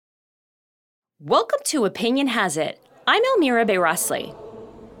Welcome to Opinion Has It. I'm Elmira Bayrasli.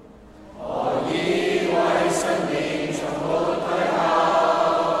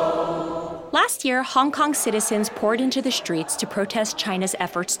 Last year, Hong Kong citizens poured into the streets to protest China's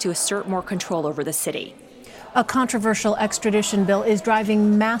efforts to assert more control over the city. A controversial extradition bill is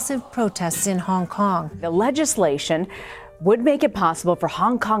driving massive protests in Hong Kong. The legislation would make it possible for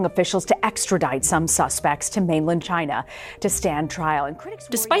Hong Kong officials to extradite some suspects to mainland China to stand trial. And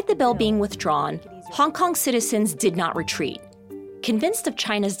Despite the bill being withdrawn, Hong Kong citizens did not retreat. Convinced of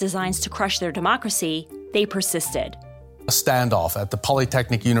China's designs to crush their democracy, they persisted. A standoff at the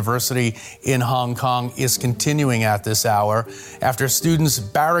Polytechnic University in Hong Kong is continuing at this hour after students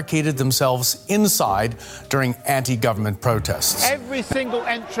barricaded themselves inside during anti-government protests. Every single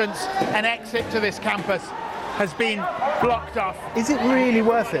entrance and exit to this campus has been blocked off. Is it really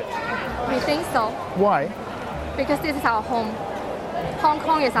worth it? We think so. Why? Because this is our home. Hong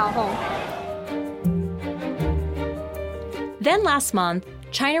Kong is our home. Then last month,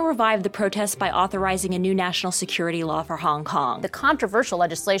 China revived the protests by authorizing a new national security law for Hong Kong. The controversial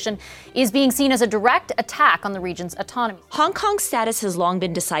legislation is being seen as a direct attack on the region's autonomy. Hong Kong's status has long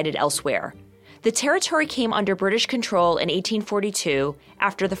been decided elsewhere. The territory came under British control in 1842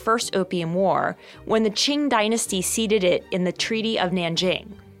 after the First Opium War, when the Qing dynasty ceded it in the Treaty of Nanjing.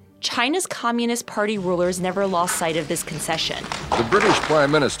 China's Communist Party rulers never lost sight of this concession. The British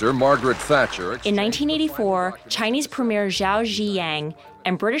Prime Minister, Margaret Thatcher... In 1984, Chinese Premier Zhao Ziyang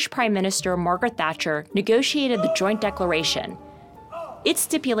and British Prime Minister Margaret Thatcher negotiated the Joint Declaration. It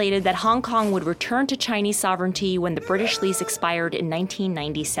stipulated that Hong Kong would return to Chinese sovereignty when the British lease expired in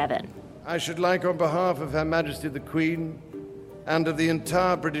 1997. I should like, on behalf of Her Majesty the Queen and of the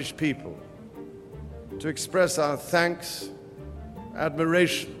entire British people, to express our thanks,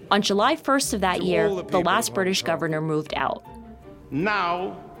 admiration. On July 1st of that year, the last British governor moved out.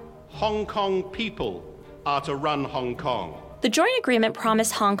 Now, Hong Kong people are to run Hong Kong. The joint agreement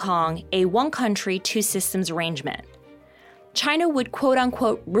promised Hong Kong a one country, two systems arrangement. China would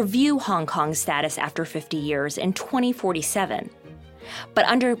quote-unquote review Hong Kong's status after 50 years in 2047. But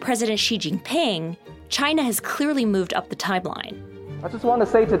under President Xi Jinping, China has clearly moved up the timeline. I just want to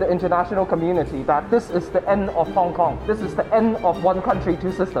say to the international community that this is the end of Hong Kong. This is the end of one country,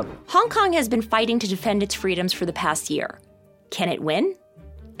 two systems. Hong Kong has been fighting to defend its freedoms for the past year. Can it win?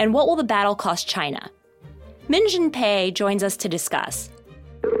 And what will the battle cost China? Minjin Pei joins us to discuss.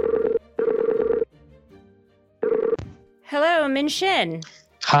 Hello, Minxin.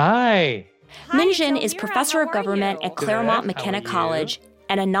 Hi. Minjin is professor of government at Claremont McKenna College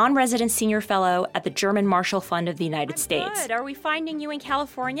and a non-resident senior fellow at the German Marshall Fund of the United States. Good. Are we finding you in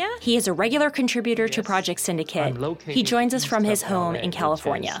California? He is a regular contributor to Project Syndicate. He joins us from his home in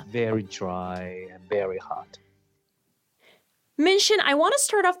California. Very dry and very hot. Minxin, I want to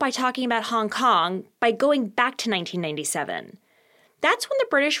start off by talking about Hong Kong by going back to 1997. That's when the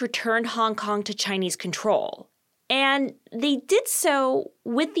British returned Hong Kong to Chinese control. And they did so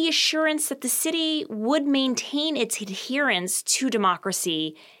with the assurance that the city would maintain its adherence to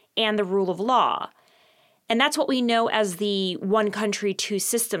democracy and the rule of law. And that's what we know as the one country, two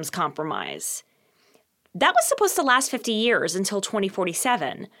systems compromise. That was supposed to last 50 years until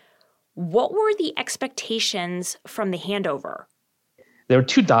 2047. What were the expectations from the handover? There are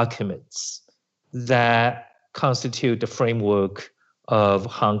two documents that constitute the framework of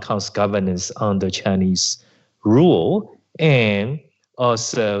Hong Kong's governance under Chinese rule and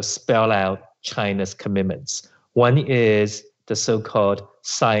also spell out China's commitments. One is the so-called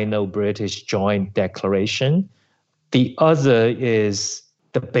Sino-British Joint Declaration. The other is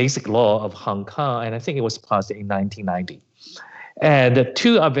the Basic Law of Hong Kong, and I think it was passed in 1990. And the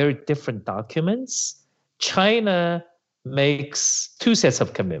two are very different documents. China makes two sets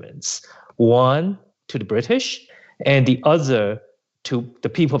of commitments, one to the British and the other to the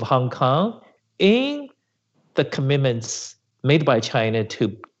people of Hong Kong. In the commitments made by China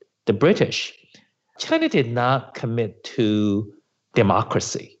to the British, China did not commit to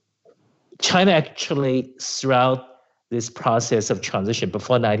democracy. China actually, throughout this process of transition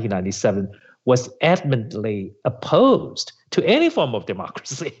before 1997, was adamantly opposed to any form of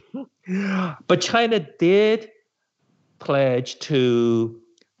democracy. But China did pledge to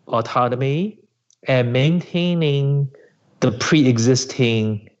autonomy and maintaining the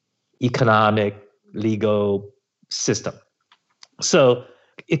pre-existing economic, legal system. So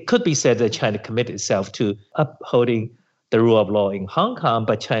it could be said that China committed itself to upholding the rule of law in Hong Kong,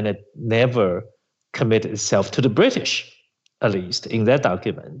 but China never committed itself to the British, at least in that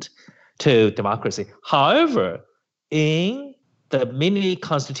document, to democracy. However, in the mini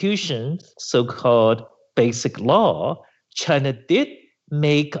constitution, so-called Basic Law, China did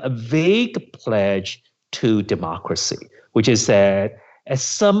make a vague pledge to democracy, which is that at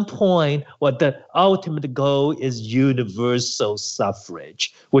some point, what the ultimate goal is universal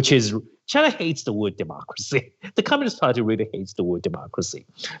suffrage, which is China hates the word democracy. The Communist Party really hates the word democracy.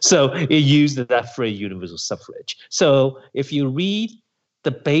 So it used that phrase universal suffrage. So if you read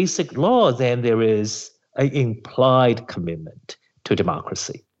the basic law, then there is an implied commitment to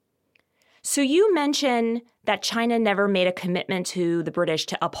democracy. So you mentioned that China never made a commitment to the British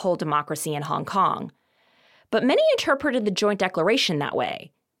to uphold democracy in Hong Kong. But many interpreted the joint declaration that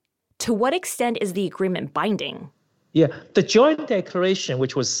way. To what extent is the agreement binding? Yeah, the joint declaration,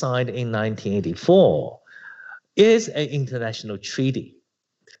 which was signed in 1984, is an international treaty.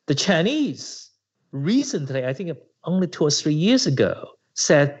 The Chinese recently, I think only 2 or 3 years ago,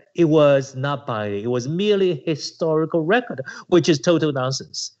 said it was not binding. It was merely a historical record, which is total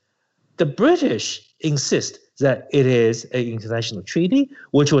nonsense. The British insist that it is an international treaty,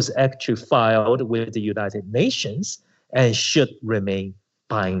 which was actually filed with the United Nations and should remain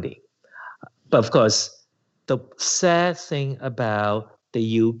binding. But of course, the sad thing about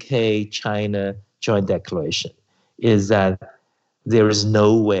the UK-China joint declaration is that there is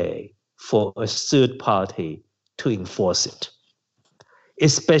no way for a third party to enforce it,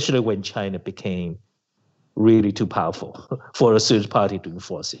 especially when China became really too powerful for a third party to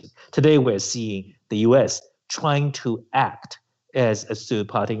enforce it. Today, we're seeing the US trying to act as a third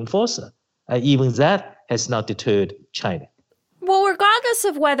party enforcer. Even that has not deterred China. Well, regardless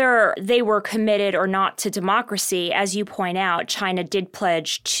of whether they were committed or not to democracy, as you point out, China did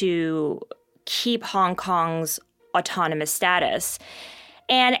pledge to keep Hong Kong's autonomous status.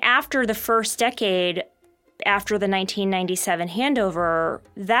 And after the first decade, after the 1997 handover,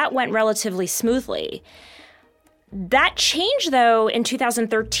 that went relatively smoothly. That changed, though, in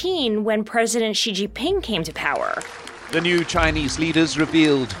 2013 when President Xi Jinping came to power. The new Chinese leaders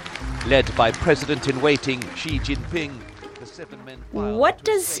revealed, led by President-in-waiting Xi Jinping. What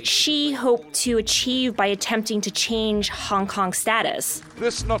does Xi hope to achieve by attempting to change Hong Kong's status?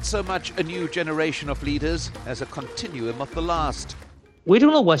 This not so much a new generation of leaders as a continuum of the last. We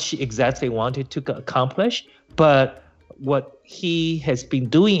don't know what Xi exactly wanted to accomplish, but what he has been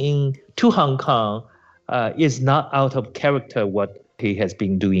doing to Hong Kong is not out of character what he has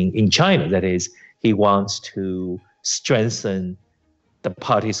been doing in China. That is, he wants to strengthen the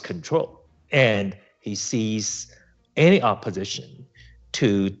party's control, and he sees any opposition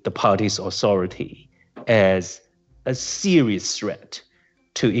to the party's authority as a serious threat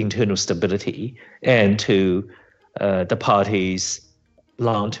to internal stability and to the party's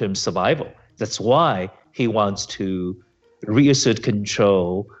long-term survival. That's why he wants to reassert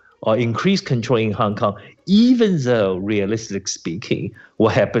control or increase control in Hong Kong, even though, realistically speaking,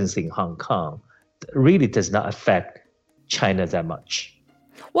 what happens in Hong Kong really does not affect China that much.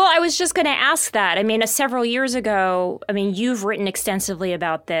 Well, I was just going to ask that. I mean, several years ago, you've written extensively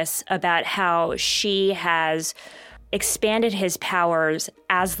about this, about how Xi has expanded his powers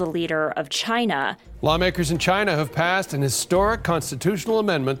as the leader of China. Lawmakers in China have passed an historic constitutional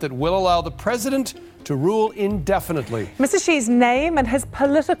amendment that will allow the president to rule indefinitely. Mr. Xi's name and his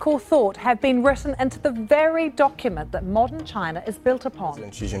political thought have been written into the very document that modern China is built upon.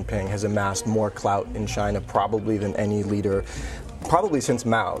 President Xi Jinping has amassed more clout in China probably than any leader, probably since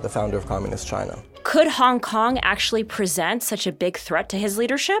Mao, the founder of Communist China. Could Hong Kong actually present such a big threat to his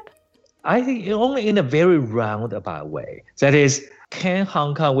leadership? I think only in a very roundabout way. That is, can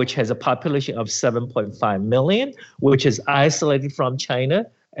Hong Kong, which has a population of 7.5 million, which is isolated from China,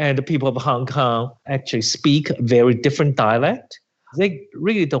 and the people of Hong Kong actually speak a very different dialect, they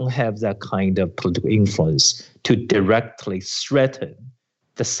really don't have that kind of political influence to directly threaten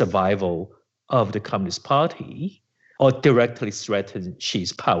the survival of the Communist Party or directly threaten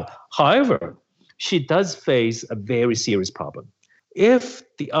Xi's power. However, she does face a very serious problem. If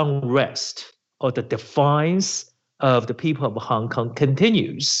the unrest or the defiance of the people of Hong Kong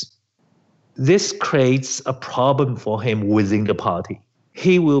continues, this creates a problem for him within the party.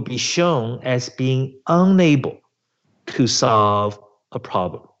 He will be shown as being unable to solve a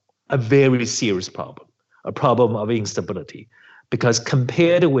problem, a very serious problem, a problem of instability. Because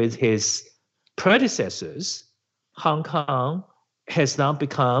compared with his predecessors, Hong Kong has now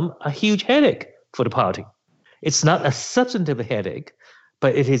become a huge headache for the party. It's not a substantive headache,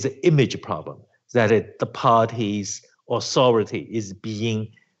 but it is an image problem that the party's authority is being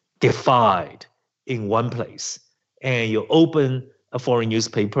defied in one place. And you open a foreign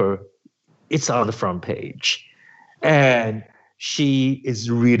newspaper, it's on the front page. And she is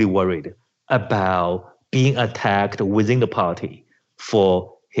really worried about being attacked within the party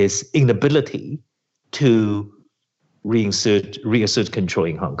for his inability to reassert control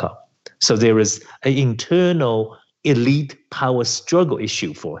in Hong Kong. So there is an internal elite power struggle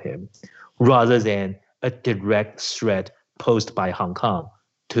issue for him, rather than a direct threat posed by Hong Kong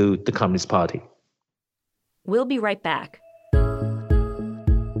to the Communist Party. We'll be right back.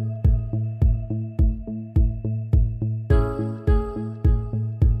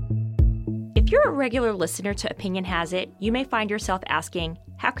 If you're a regular listener to Opinion Has It, you may find yourself asking,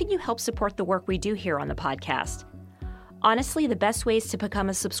 how can you help support the work we do here on the podcast? Honestly, the best way is to become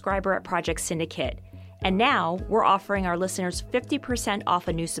a subscriber at Project Syndicate. And now we're offering our listeners 50% off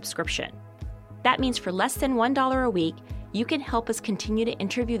a new subscription. That means for less than $1 a week, you can help us continue to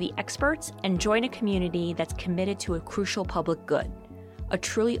interview the experts and join a community that's committed to a crucial public good, a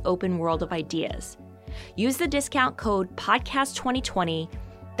truly open world of ideas. Use the discount code PODCAST2020,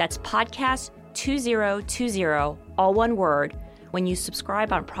 that's PODCAST2020, all one word, when you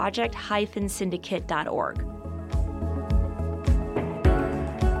subscribe on project-syndicate.org.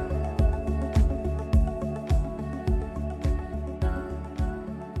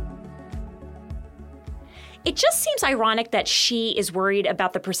 It just seems ironic that Xi is worried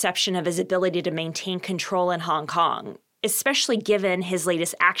about the perception of his ability to maintain control in Hong Kong, especially given his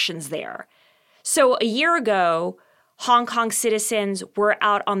latest actions there. So a year ago, Hong Kong citizens were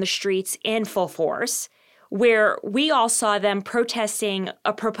out on the streets in full force, where we all saw them protesting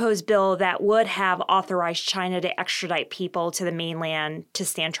a proposed bill that would have authorized China to extradite people to the mainland to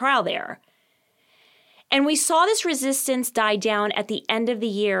stand trial there. And we saw this resistance die down at the end of the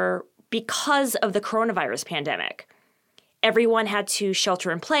year because of the coronavirus pandemic. Everyone had to shelter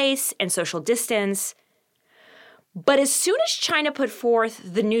in place and social distance. But as soon as China put forth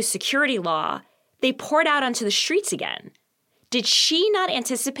the new security law, they poured out onto the streets again. Did Xi not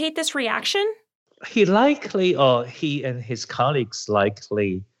anticipate this reaction? He likely, or he and his colleagues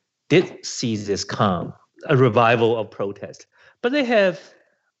likely, did see this come, a revival of protest. But they have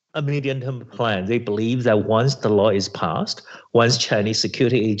a medium-term plan. They believe that once the law is passed, once Chinese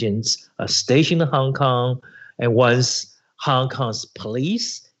security agents are stationed in Hong Kong, and once Hong Kong's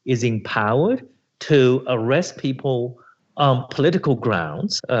police is empowered to arrest people on political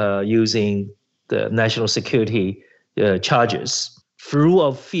grounds using the national security charges, the rule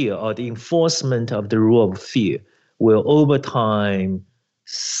of fear, or the enforcement of the rule of fear, will over time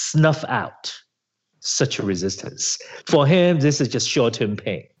snuff out such a resistance. For him, this is just short-term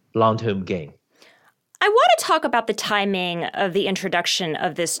pain, long-term gain. I want to talk about the timing of the introduction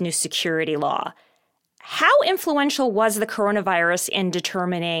of this new security law. How influential was the coronavirus in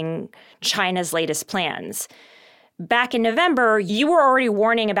determining China's latest plans? Back in November, you were already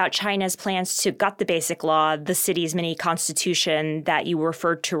warning about China's plans to gut the Basic Law, the city's mini constitution that you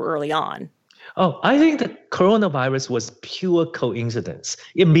referred to early on. Oh, I think the coronavirus was pure coincidence.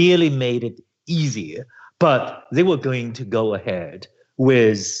 It merely made it easier, but they were going to go ahead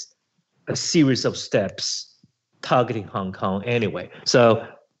with a series of steps targeting Hong Kong anyway. So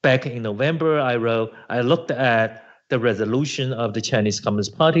back in November, I looked at the resolution of the Chinese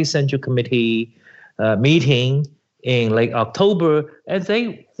Communist Party Central Committee meeting in late October, and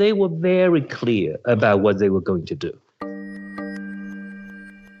they were very clear about what they were going to do.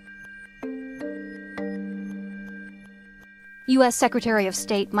 U.S. Secretary of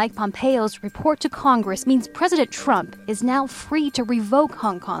State Mike Pompeo's report to Congress means President Trump is now free to revoke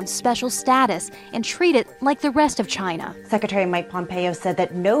Hong Kong's special status and treat it like the rest of China. Secretary Mike Pompeo said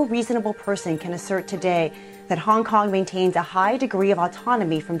that no reasonable person can assert today that Hong Kong maintains a high degree of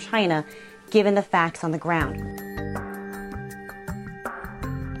autonomy from China, given the facts on the ground.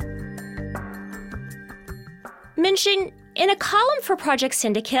 Minxin, in a column for Project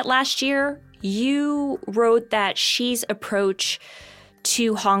Syndicate last year, you wrote that Xi's approach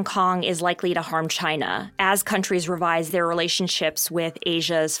to Hong Kong is likely to harm China as countries revise their relationships with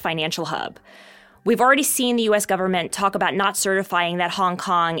Asia's financial hub. We've already seen the U.S. government talk about not certifying that Hong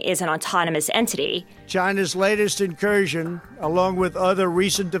Kong is an autonomous entity. China's latest incursion, along with other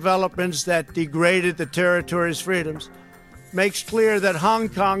recent developments that degraded the territory's freedoms, makes clear that Hong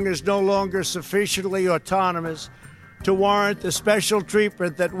Kong is no longer sufficiently autonomous to warrant the special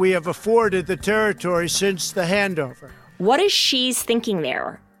treatment that we have afforded the territory since the handover. What is Xi's thinking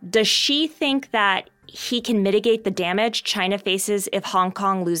there? Does Xi think that he can mitigate the damage China faces if Hong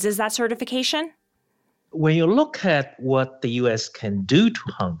Kong loses that certification? When you look at what the U.S. can do to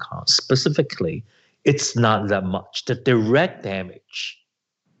Hong Kong specifically, it's not that much. The direct damage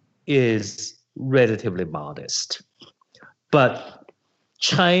is relatively modest. But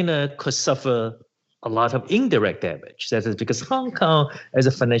China could suffer a lot of indirect damage. That is because Hong Kong as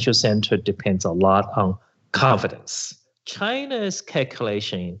a financial center depends a lot on confidence. China's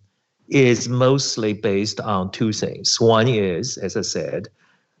calculation is mostly based on two things. One is, as I said,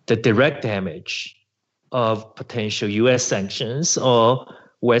 the direct damage of potential U.S. sanctions or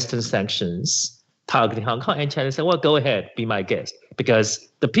Western sanctions targeting Hong Kong. And China said, well, go ahead, be my guest, because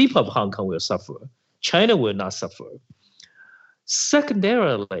the people of Hong Kong will suffer. China will not suffer.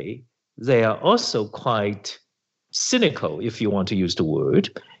 Secondarily, they are also quite cynical, if you want to use the word.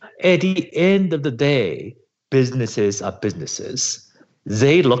 At the end of the day, businesses are businesses.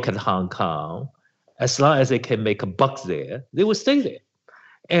 They look at Hong Kong, as long as they can make a buck there, they will stay there.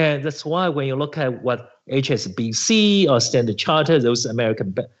 And that's why when you look at what HSBC or Standard Chartered, those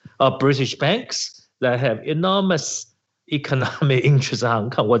American or British banks that have enormous economic interest in Hong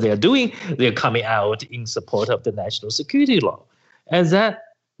Kong, what they are doing, they're coming out in support of the national security law. And that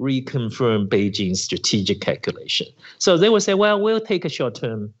reconfirmed Beijing's strategic calculation. So they will say, well, we'll take a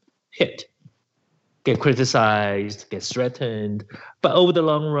short-term hit, get criticized, get threatened. But over the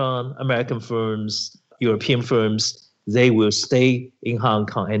long run, American firms, European firms, they will stay in Hong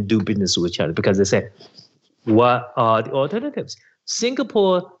Kong and do business with China because they say, what are the alternatives?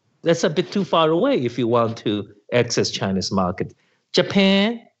 Singapore, that's a bit too far away if you want to access China's market.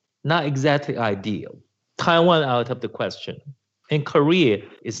 Japan, not exactly ideal. Taiwan, out of the question. And Korea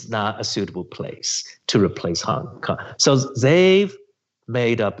is not a suitable place to replace Hong Kong. So they've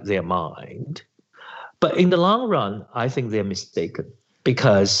made up their mind. But in the long run, I think they're mistaken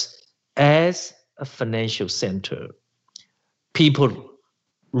because as a financial center, people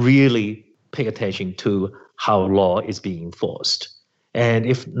really pay attention to how law is being enforced. And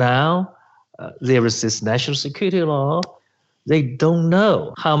if now there is this national security law, they don't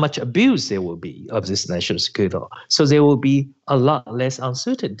know how much abuse there will be of this national security law. So there will be a lot less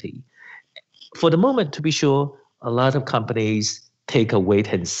uncertainty. For the moment, to be sure, a lot of companies take a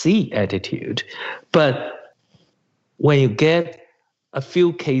wait-and-see attitude. But when you get a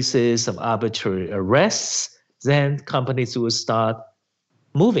few cases of arbitrary arrests, then companies will start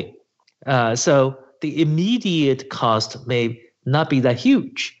moving. So the immediate cost may not be that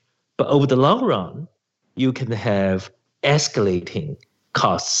huge, but over the long run, you can have escalating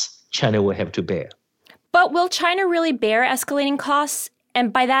costs China will have to bear. But will China really bear escalating costs?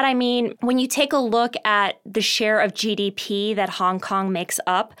 And by that, I mean, when you take a look at the share of GDP that Hong Kong makes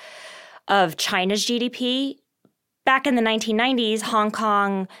up of China's GDP, back in the 1990s, Hong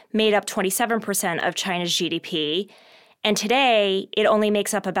Kong made up 27% of China's GDP. And today, it only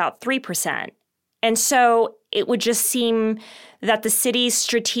makes up about 3%. And so it would just seem that the city's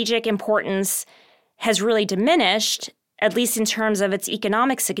strategic importance has really diminished, at least in terms of its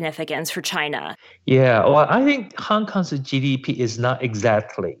economic significance for China. Yeah, well, I think Hong Kong's GDP is not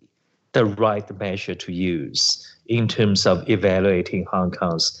exactly the right measure to use in terms of evaluating Hong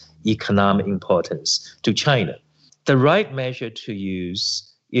Kong's economic importance to China. The right measure to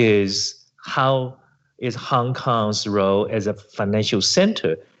use is how is Hong Kong's role as a financial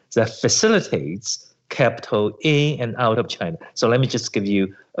center that facilitates capital in and out of China. So let me just give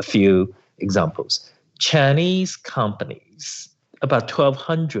you a few examples. Chinese companies, about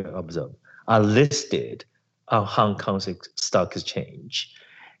 1,200 of them, are listed on Hong Kong's stock exchange.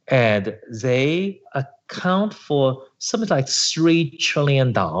 And they account for something like $3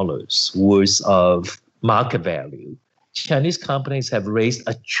 trillion worth of market value. Chinese companies have raised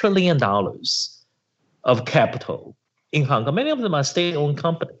 $1 trillion of capital in Hong Kong. Many of them are state-owned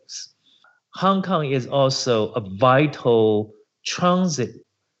companies. Hong Kong is also a vital transit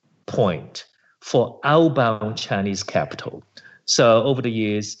point for outbound Chinese capital. So over the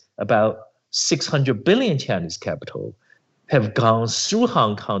years, about 600 billion Chinese capital have gone through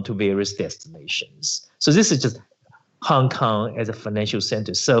Hong Kong to various destinations. So this is just Hong Kong as a financial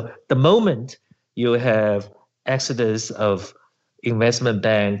center. So the moment you have exodus of investment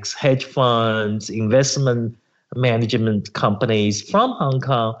banks, hedge funds, investment management companies from Hong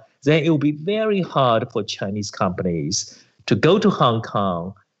Kong, then it will be very hard for Chinese companies to go to Hong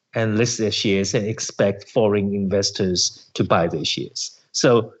Kong and list their shares and expect foreign investors to buy their shares.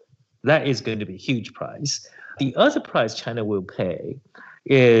 So that is going to be a huge price. The other price China will pay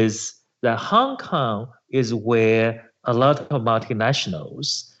is that Hong Kong is where a lot of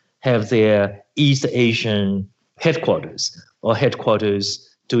multinationals have their East Asian headquarters or headquarters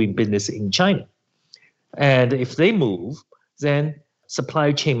doing business in China. And if they move, then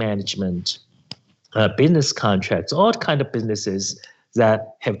supply chain management, business contracts, all kind of businesses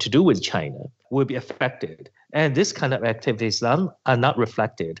that have to do with China will be affected. And this kind of activities are not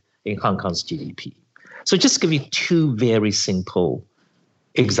reflected in Hong Kong's GDP. So just give you two very simple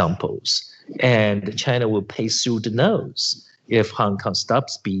examples. And China will pay through the nose if Hong Kong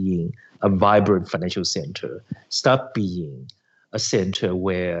stops being a vibrant financial center, stop being a center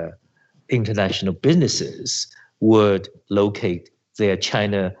where international businesses would locate their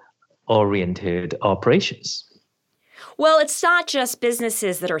China-oriented operations. Well, it's not just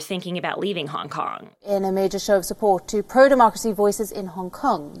businesses that are thinking about leaving Hong Kong. In a major show of support to pro-democracy voices in Hong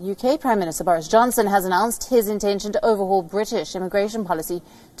Kong, UK Prime Minister Boris Johnson has announced his intention to overhaul British immigration policy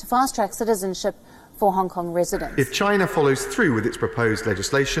to fast-track citizenship for Hong Kong residents. If China follows through with its proposed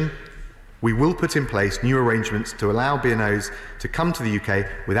legislation, we will put in place new arrangements to allow BNOs to come to the UK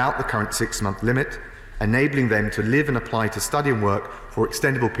without the current 6-month limit, enabling them to live and apply to study and work for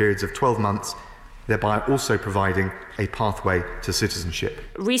extendable periods of 12 months, thereby also providing a pathway to citizenship.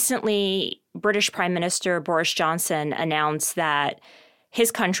 Recently, British Prime Minister Boris Johnson announced that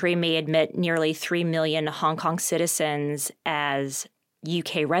his country may admit nearly 3 million Hong Kong citizens as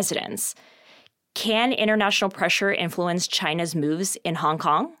UK residents. Can international pressure influence China's moves in Hong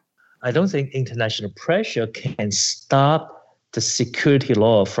Kong? I don't think international pressure can stop the security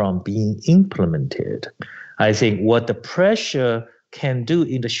law from being implemented. I think what the pressure can do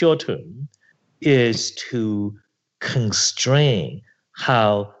in the short term is to constrain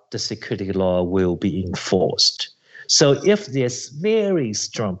how the security law will be enforced. So if there's very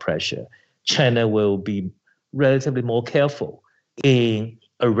strong pressure, China will be relatively more careful in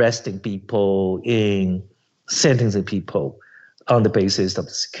arresting people, in sentencing people on the basis of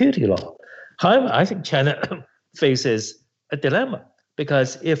the security law. However, I think China faces a dilemma,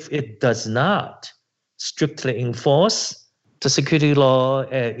 because if it does not strictly enforce the security law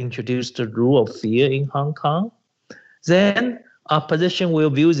and introduce the rule of fear in Hong Kong, then opposition will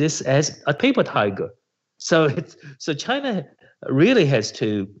view this as a paper tiger. So China really has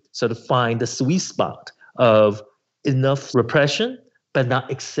to sort of find the sweet spot of enough repression, but not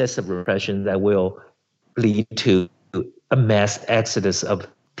excessive repression that will lead to a mass exodus of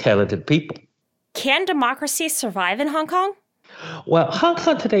talented people. Can democracy survive in Hong Kong? Well, Hong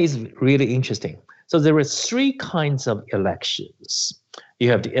Kong today is really interesting. So there are 3 kinds of elections.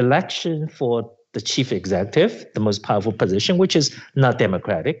 You have the election for the chief executive, the most powerful position, which is not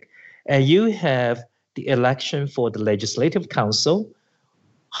democratic. And you have the election for the legislative council.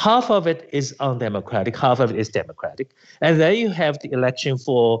 Half of it is undemocratic, half of it is democratic. And then you have the election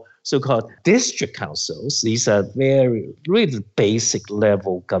for so-called district councils. These are very, really basic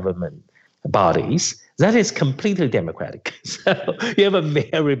level government bodies. That is completely democratic. So you have a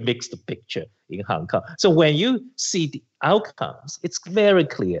very mixed picture in Hong Kong. So when you see the outcomes, it's very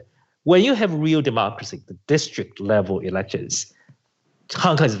clear. When you have real democracy, the district level elections,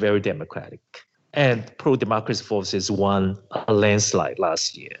 Hong Kong is very democratic. And pro-democracy forces won a landslide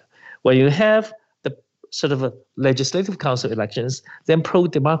last year. When you have the sort of a legislative council elections, then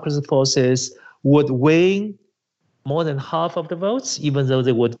pro-democracy forces would win more than half of the votes, even though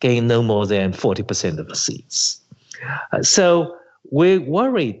they would gain no more than 40% of the seats. So we're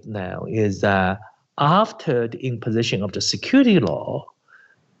worried now is that after the imposition of the security law,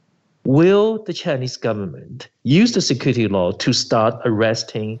 will the Chinese government use the security law to start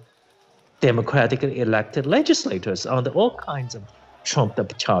arresting democratically elected legislators under all kinds of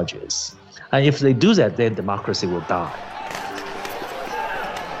trumped-up charges? And if they do that, then democracy will die.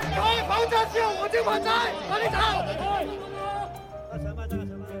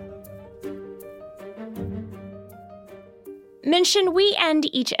 Minshin, we end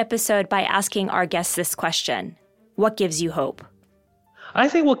each episode by asking our guests this question. What gives you hope? I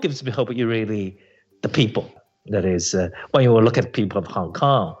think what gives me hope is really the people. That is, when you look at people of Hong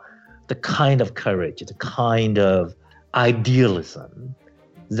Kong, the kind of courage, the kind of idealism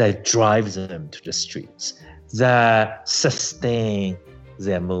that drives them to the streets, that sustain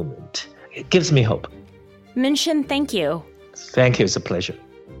their movement. It gives me hope. Minshin, thank you. Thank you. It's a pleasure.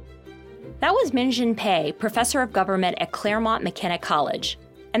 That was Minshin Pei, professor of government at Claremont McKenna College.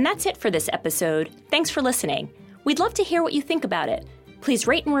 And that's it for this episode. Thanks for listening. We'd love to hear what you think about it. Please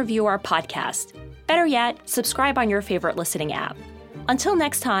rate and review our podcast. Better yet, subscribe on your favorite listening app. Until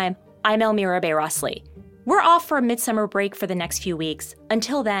next time, I'm Elmira Bayrosley. We're off for a midsummer break for the next few weeks.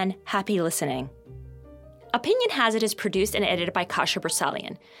 Until then, happy listening. Opinion Has It is produced and edited by Kasia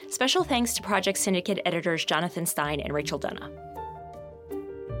Bersalian. Special thanks to Project Syndicate editors Jonathan Stein and Rachel Dunna.